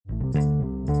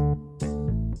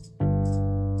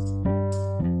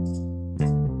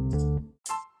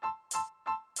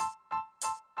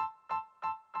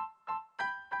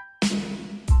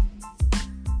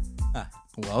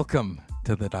Welcome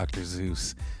to the Dr.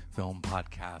 Zeus Film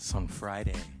Podcast on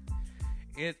Friday.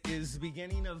 It is the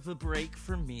beginning of the break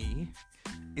for me.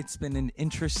 It's been an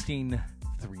interesting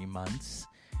 3 months.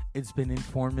 It's been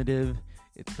informative.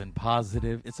 It's been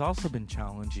positive. It's also been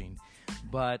challenging,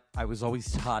 but I was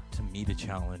always taught to meet a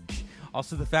challenge.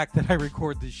 Also, the fact that I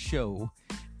record this show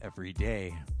every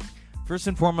day. First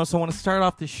and foremost, I want to start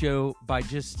off the show by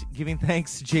just giving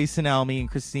thanks to Jason Almy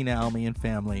and Christina Almy and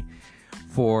family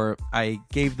I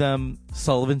gave them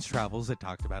Sullivan's Travels. I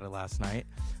talked about it last night,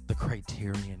 the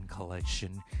Criterion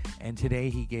Collection, and today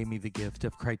he gave me the gift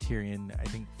of Criterion, I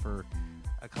think, for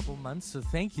a couple months, so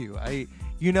thank you.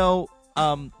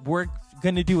 We're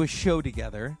going to do a show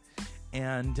together,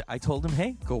 and I told him,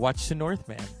 hey, go watch The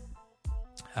Northman.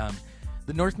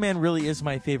 The Northman really is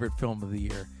my favorite film of the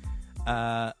year.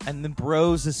 And then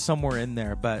Bros is somewhere in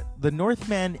there, but The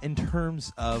Northman, in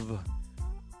terms of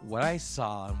what I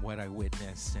saw and what I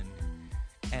witnessed,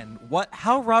 and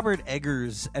how Robert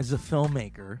Eggers as a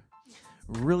filmmaker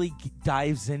really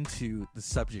dives into the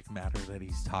subject matter that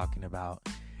he's talking about,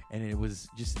 and it was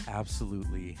just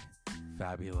absolutely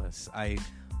fabulous. I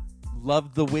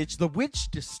loved The Witch. The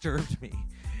Witch disturbed me.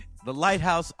 The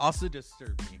Lighthouse also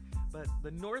disturbed me. But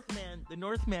The Northman,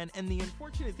 and the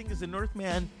unfortunate thing is The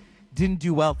Northman didn't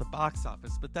do well at the box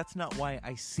office, but that's not why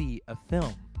I see a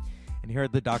film. And here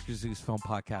at the Dr. Zeus Film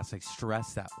Podcast, I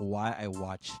stress that why I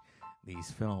watch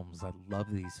these films. I love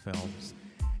these films.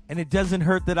 And it doesn't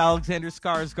hurt that Alexander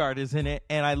Skarsgård is in it,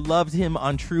 and I loved him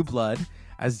on True Blood,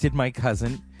 as did my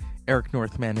cousin. Eric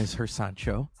Northman is her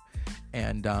Sancho.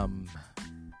 And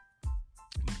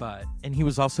he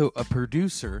was also a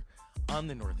producer on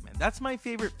The Northman. That's my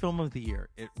favorite film of the year.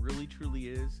 It really, truly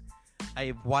is.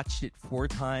 I've watched it 4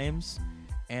 times,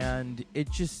 and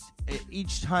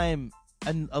each time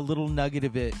a little nugget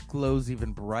of it glows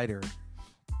even brighter.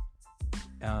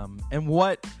 And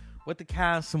what the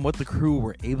cast and what the crew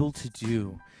were able to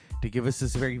do to give us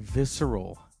this very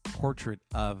visceral portrait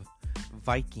of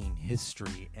Viking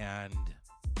history, and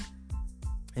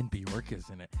Bjork is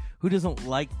in it. Who doesn't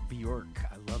like Bjork?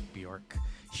 I love Bjork.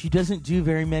 She doesn't do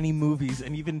very many movies,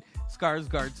 and even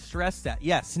Skarsgård stressed that.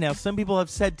 Yes, now some people have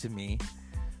said to me,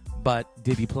 but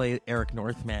did he play Eric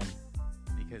Northman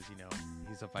because,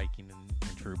 he's a Viking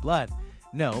in True Blood?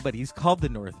 No, but he's called the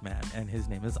Northman, and his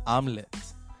name is Amlet,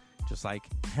 just like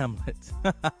Hamlet.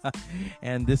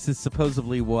 And this is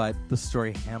supposedly what the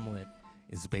story Hamlet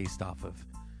is based off of.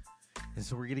 And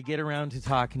so we're going to get around to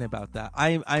talking about that.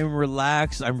 I'm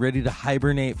relaxed. I'm ready to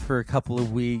hibernate for a couple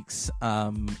of weeks.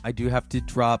 I do have to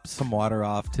drop some water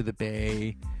off to the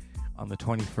bay on the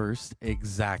 21st.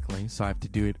 Exactly. So I have to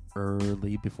do it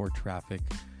early before traffic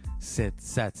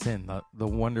sets in. The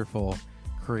wonderful,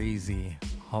 crazy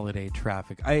holiday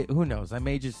traffic. Who knows? I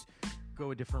may just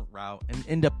go a different route and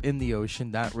end up in the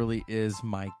ocean. That really is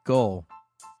my goal.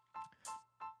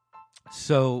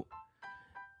 So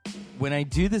when I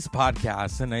do this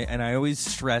podcast, and I always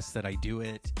stress that I do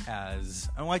it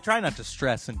I try not to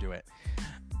stress and do it.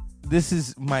 This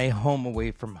is my home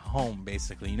away from home,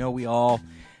 basically. We all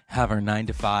have our 9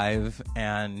 to 5,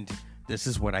 and this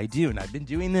is what I do. And I've been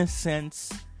doing this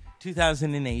since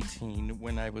 2018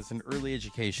 when I was an early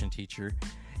education teacher,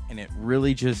 and it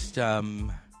really just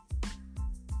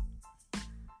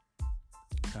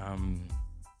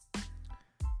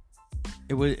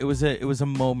It was a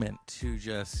moment to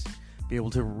just be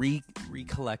able to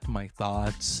recollect my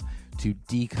thoughts, to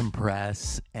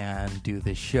decompress, and do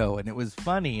this show. And it was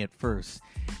funny at first,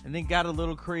 and then got a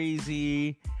little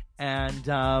crazy, and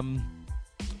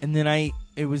then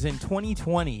it was in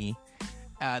 2020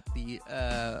 at the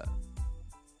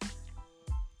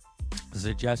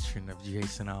suggestion of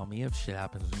Jason Almy of Shit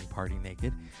Happens When You Party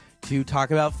Naked to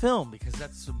talk about film, because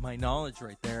that's my knowledge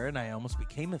right there, and I almost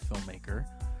became a filmmaker.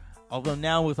 Although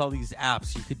now with all these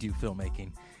apps, you could do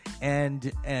filmmaking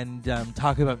and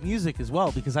talk about music as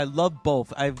well, because I love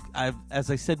both. I've as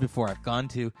I said before, I've gone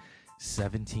to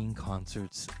 17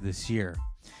 concerts this year.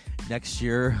 Next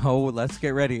year, let's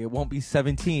get ready. It won't be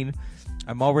 17.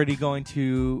 I'm already going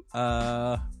to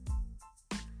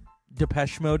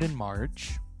Depeche Mode in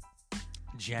March,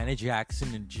 Janet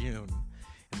Jackson in June,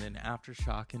 and then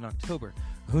Aftershock in October.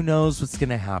 Who knows what's going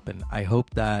to happen? I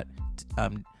hope that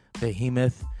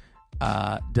Behemoth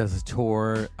does a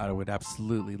tour. I would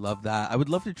absolutely love that. I would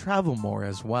love to travel more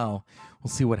as well. We'll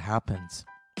see what happens.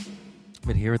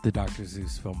 But here at the Dr.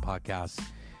 Zeus Film Podcast,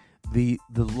 the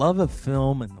love of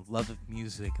film and the love of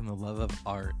music and the love of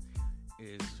art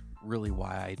is really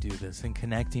why I do this, and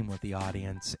connecting with the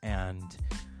audience and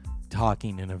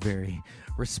talking in a very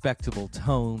respectable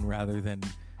tone rather than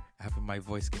having my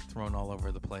voice get thrown all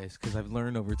over the place, because I've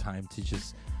learned over time to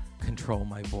just control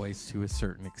my voice to a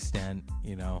certain extent.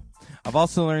 I've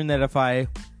also learned that if I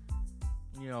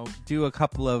do a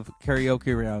couple of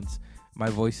karaoke rounds, my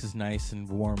voice is nice and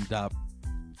warmed up.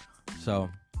 So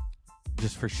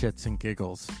just for shits and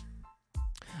giggles.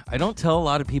 I don't tell a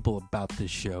lot of people about this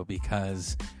show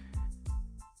because,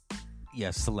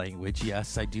 yes, the language.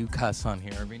 Yes, I do cuss on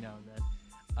here every now and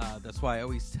then. That's why I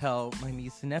always tell my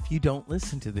niece and nephew, don't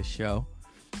listen to this show.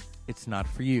 It's not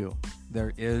for you.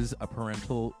 There is a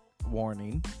parental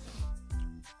warning.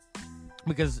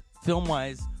 Because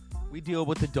film-wise, we deal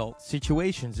with adult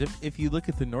situations. If you look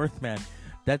at The Northman,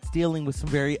 that's dealing with some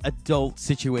very adult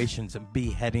situations and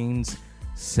beheadings,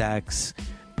 sex,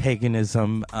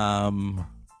 paganism,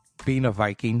 being a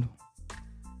Viking.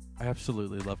 I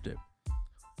absolutely loved it.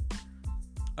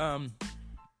 Oh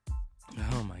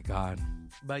my God.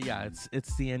 But yeah,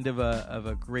 it's the end of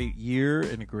a great year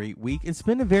and a great week. It's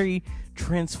been a very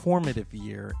transformative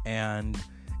year, and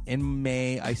in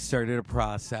May I started a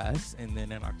process, and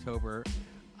then in October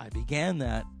I began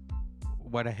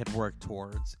what I had worked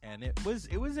towards, and it was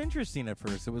interesting at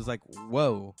first. It was like,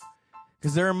 whoa.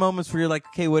 Because there are moments where you're like,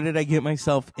 okay, what did I get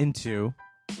myself into?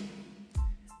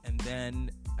 And then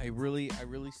I really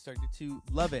started to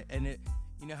love it. And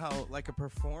how like a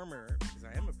performer, because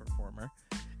I am a performer,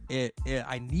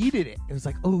 I needed it. It was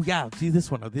like, oh yeah, I'll do this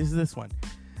one. Oh, this one.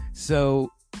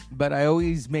 So, but I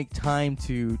always make time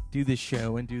to do this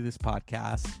show and do this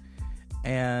podcast.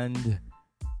 And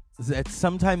at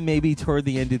sometime maybe toward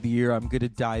the end of the year, I'm going to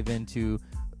dive into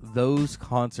those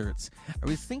concerts. I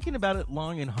was thinking about it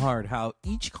long and hard, how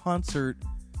each concert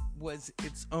was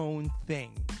its own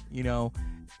thing.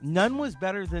 None was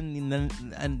better than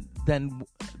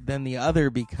the other,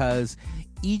 because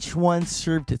each one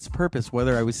served its purpose,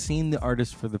 whether I was seeing the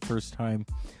artist for the first time,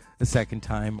 the second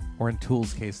time, or in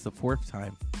Tool's case, the fourth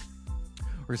time,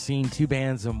 or seeing two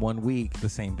bands in 1 week, the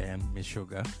same band,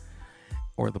 Meshuggah,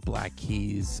 or the Black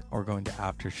Keys, or going to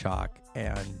Aftershock.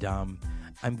 And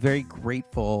I'm very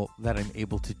grateful that I'm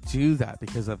able to do that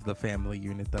because of the family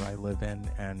unit that I live in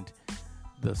and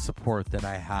the support that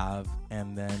I have.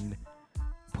 And then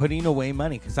putting away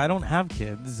money, because I don't have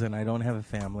kids and I don't have a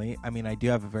family. I mean, I do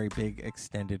have a very big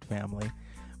extended family,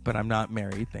 but I'm not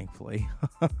married, thankfully.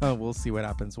 We'll see what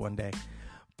happens one day.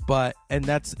 But and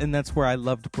that's where I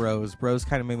loved Bros. Bros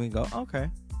kind of made me go, okay,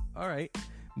 all right,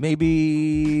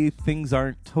 maybe things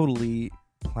aren't totally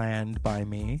planned by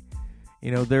me.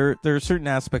 There are certain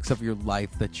aspects of your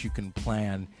life that you can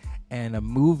plan, and a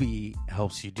movie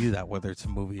helps you do that, whether it's a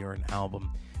movie or an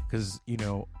album, because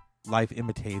life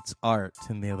imitates art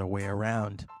and the other way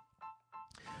around.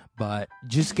 But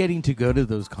just getting to go to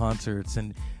those concerts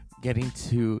and getting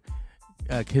to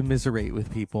commiserate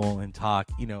with people and talk,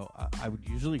 I would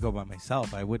usually go by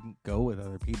myself. I wouldn't go with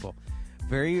other people.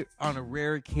 Very on a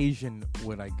rare occasion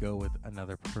would I go with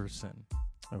another person.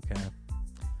 Okay.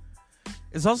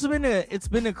 It's also been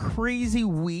a crazy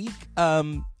week.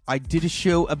 I did a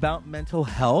show about mental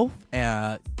health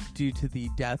due to the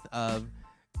death of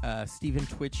Stephen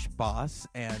Twitch Boss,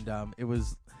 and it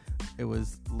was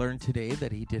learned today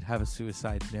that he did have a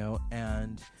suicide note,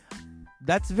 and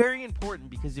that's very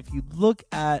important, because if you look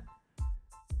at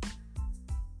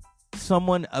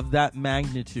someone of that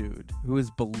magnitude who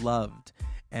is beloved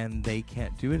and they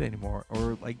can't do it anymore,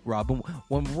 or like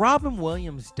when Robin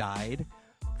Williams died,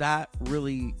 that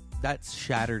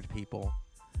shattered people,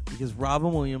 because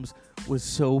Robin Williams was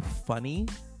so funny.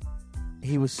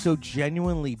 He was so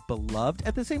genuinely beloved.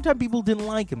 At the same time, people didn't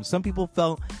like him. Some people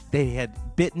felt they had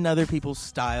bitten other people's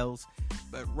styles.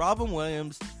 But Robin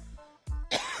Williams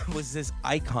was this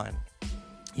icon.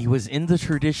 He was in the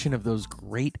tradition of those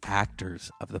great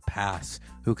actors of the past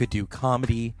who could do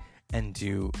comedy and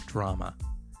do drama.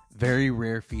 Very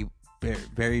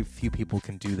few people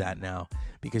can do that now.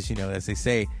 Because, as they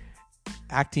say,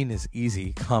 acting is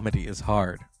easy, comedy is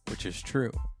hard, which is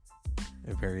true.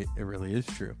 It really is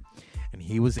true. And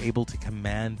he was able to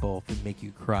command both and make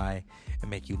you cry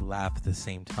and make you laugh at the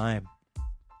same time.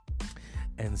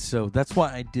 And so that's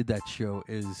why I did that show.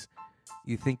 Is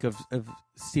you think of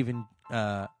Stephen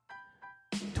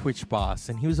Twitch Boss,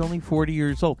 and he was only 40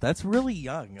 years old. That's really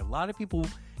young. A lot of people,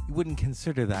 you wouldn't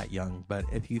consider that young, but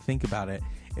if you think about it,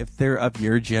 if they're of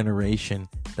your generation,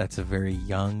 that's a very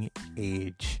young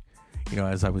age.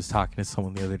 As I was talking to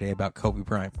someone the other day about Kobe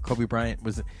Bryant. Kobe Bryant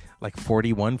was like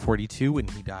 41, 42 when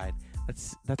he died.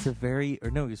 That's a very,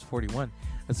 or no, he was 41.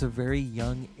 That's a very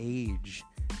young age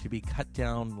to be cut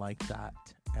down like that.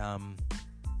 And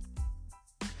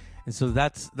so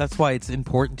that's why it's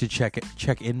important to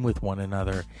check in with one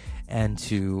another, and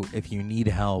to, if you need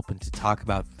help, and to talk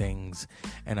about things.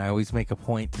 And I always make a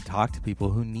point to talk to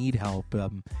people who need help.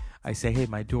 I say, hey,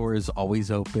 my door is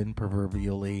always open,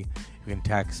 proverbially. You can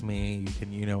text me. You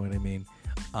can, you know what I mean?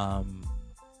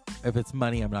 If it's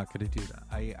money, I'm not going to do that.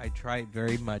 I try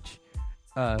very much.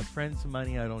 Friends,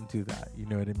 money, I don't do that. You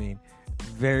know what I mean?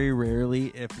 Very rarely.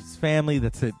 If it's family,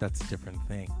 that's a different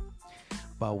thing.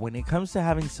 But when it comes to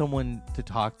having someone to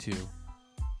talk to,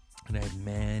 and I have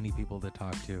many people to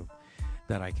talk to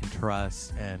that I can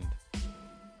trust, and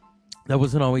that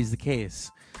wasn't always the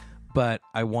case. But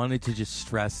I wanted to just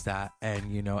stress that.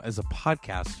 And, you know, as a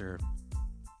podcaster,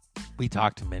 we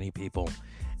talk to many people.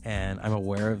 And I'm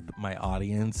aware of my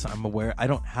audience. I'm aware I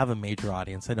don't have a major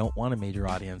audience. I don't want a major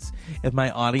audience. If my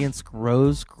audience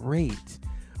grows, great.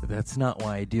 But that's not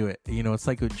why I do it. You know, it's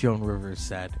like what Joan Rivers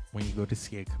said. When you go to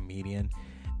see a comedian,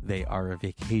 they are a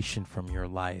vacation from your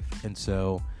life. And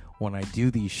so when I do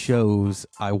these shows,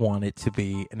 I want it to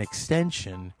be an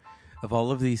extension of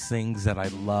all of these things that I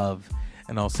love,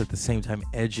 and also at the same time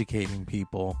educating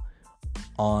people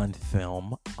on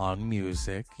film, on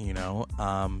music, you know,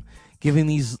 giving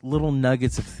these little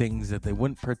nuggets of things that they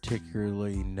wouldn't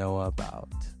particularly know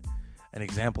about. An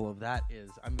example of that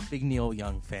is I'm a big Neil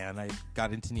Young fan. I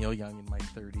got into Neil Young in my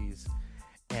 30s,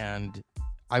 and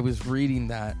I was reading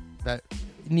that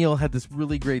Neil had this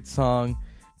really great song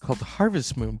called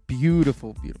Harvest Moon.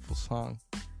 Beautiful, beautiful song.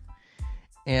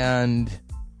 And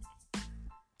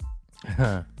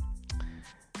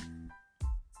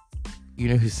you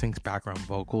know who sings background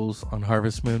vocals on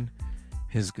Harvest Moon?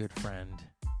 His good friend,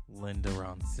 Linda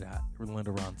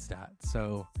Ronstadt.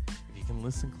 So if you can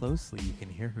listen closely, you can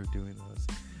hear her doing those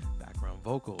background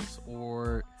vocals.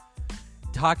 Or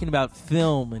talking about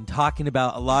film and talking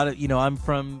about a lot of, you know, I'm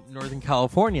from Northern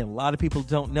California. A lot of people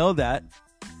don't know that.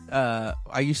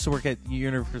 I used to work at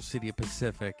University of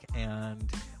Pacific,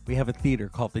 and we have a theater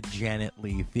called the Janet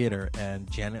Leigh Theater. And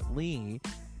Janet Leigh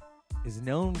is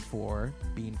known for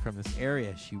being from this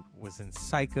area. She was in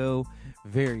Psycho,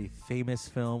 very famous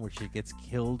film where she gets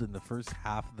killed in the first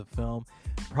half of the film.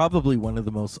 Probably one of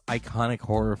the most iconic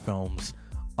horror films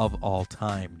of all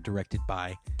time, directed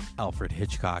by Alfred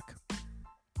Hitchcock.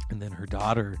 And then her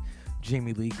daughter,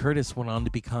 Jamie Lee Curtis, went on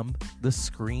to become the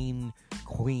screen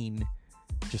queen,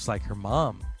 just like her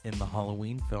mom in the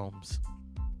Halloween films.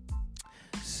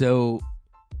 So,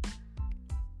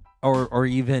 or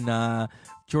even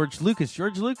George Lucas.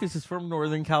 George Lucas is from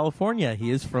Northern California.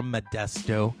 He is from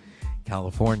Modesto,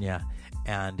 California.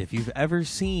 And if you've ever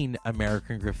seen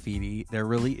American Graffiti, there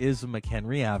really is a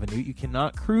McHenry Avenue. You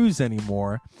cannot cruise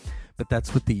anymore, but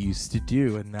that's what they used to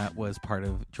do. And that was part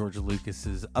of George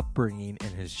Lucas's upbringing in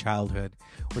his childhood,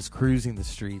 was cruising the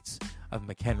streets of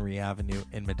McHenry Avenue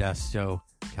in Modesto,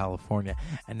 California.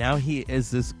 And now he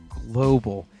is this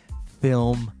global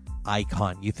film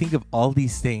icon. You think of all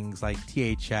these things like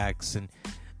THX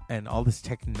and all this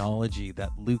technology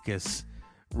that Lucas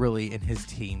really and his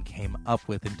team came up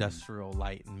with, Industrial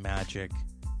Light and Magic.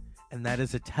 And that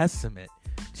is a testament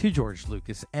to George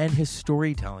Lucas and his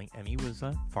storytelling. And he was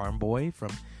a farm boy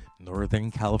from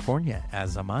Northern California,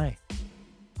 as am I.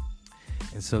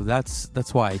 And so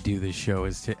that's why I do this show,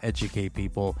 is to educate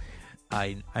people.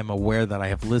 I'm aware that I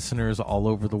have listeners all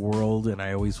over the world, and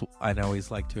I always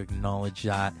like to acknowledge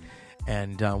that.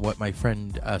 And what my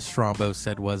friend Strombo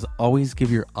said was, always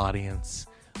give your audience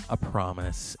a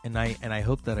promise. And I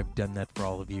hope that I've done that for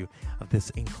all of you, of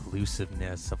this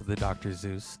inclusiveness of the Dr.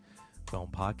 Zeus Film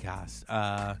Podcast.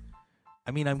 I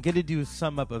mean, I'm going to do a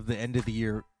sum up of the end of the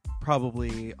year,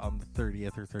 probably on the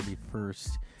 30th or 31st.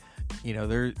 You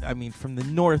know, from the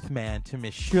Northman to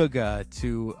Meshuggah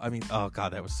to, oh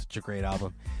God, that was such a great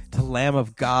album, to Lamb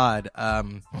of God.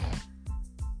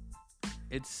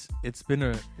 It's been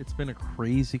a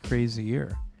crazy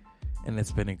year, and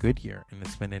it's been a good year, and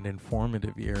it's been an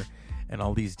informative year, and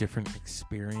all these different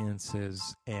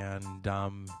experiences. And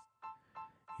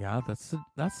that's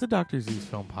the Dr. Zeus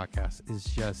Film Podcast. Is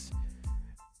just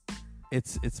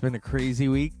it's been a crazy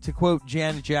week. To quote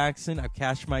Janet Jackson, I've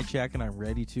cashed my check and I'm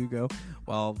ready to go.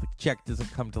 Well, the check doesn't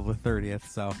come till the 30th,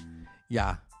 so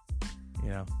yeah, you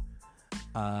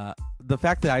know. The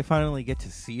fact that I finally get to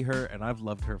see her, and I've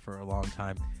loved her for a long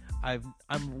time. I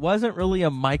wasn't really a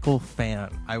Michael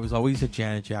fan. I was always a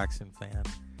Janet Jackson fan.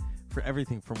 For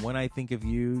everything from When I Think of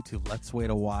You to Let's Wait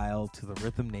a While to the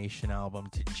Rhythm Nation album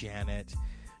to Janet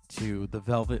to The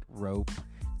Velvet Rope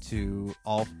to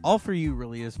All For You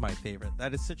really is my favorite.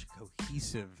 That is such a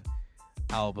cohesive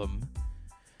album.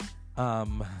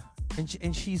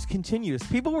 And she's continuous.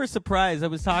 People were surprised. I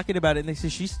was talking about it, and they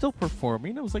said, she's still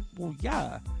performing? I was like, well,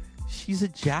 yeah. She's a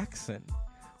Jackson.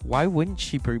 Why wouldn't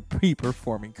she be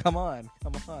performing? Come on.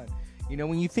 You know,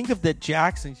 when you think of the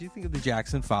Jacksons, you think of the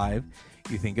Jackson 5.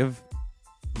 You think of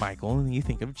Michael and you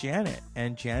think of Janet.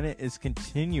 And Janet is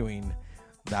continuing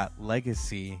that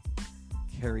legacy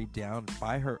carried down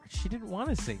by her. She didn't want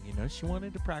to sing, she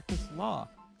wanted to practice law.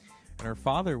 And her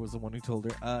father was the one who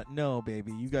told her, no,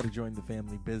 baby, you got to join the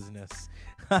family business.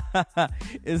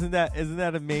 Isn't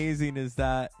that amazing?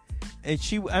 And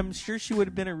I'm sure she would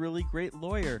have been a really great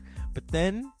lawyer. But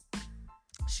then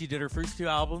she did her first 2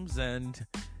 albums and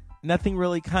nothing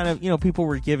really people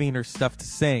were giving her stuff to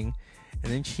sing.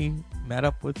 And then she met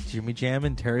up with Jimmy Jam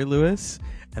and Terry Lewis,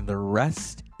 and the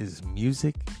rest is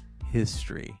music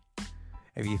history.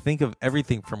 If you think of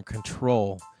everything from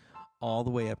Control all the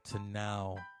way up to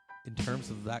now, in terms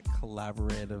of that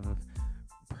collaborative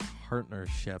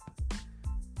partnership,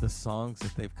 the songs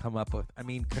that they've come up with. I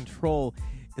mean, Control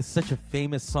is such a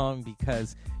famous song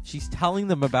because she's telling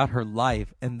them about her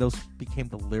life, and those became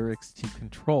the lyrics to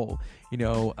Control.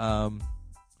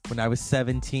 When I was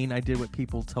 17, I did what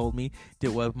people told me,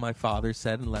 did what my father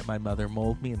said, and let my mother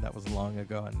mold me, and that was long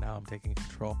ago, and now I'm taking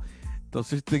control.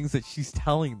 Those are things that she's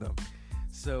telling them.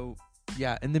 So,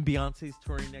 yeah, and then Beyonce's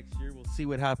touring next year. We'll see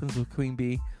what happens with Queen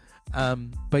Bee.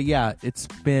 But, yeah, it's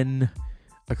been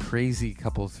a crazy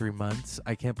couple of 3 months.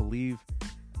 I can't believe,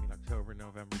 October,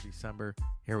 November, December,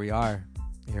 here we are.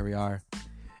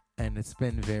 And it's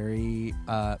been very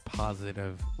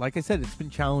positive. Like I said, it's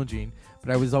been challenging, but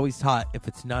I was always taught if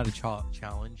it's not a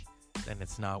challenge, then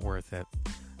it's not worth it.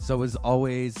 So as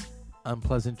always,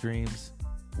 unpleasant dreams,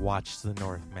 watch The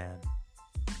Northman.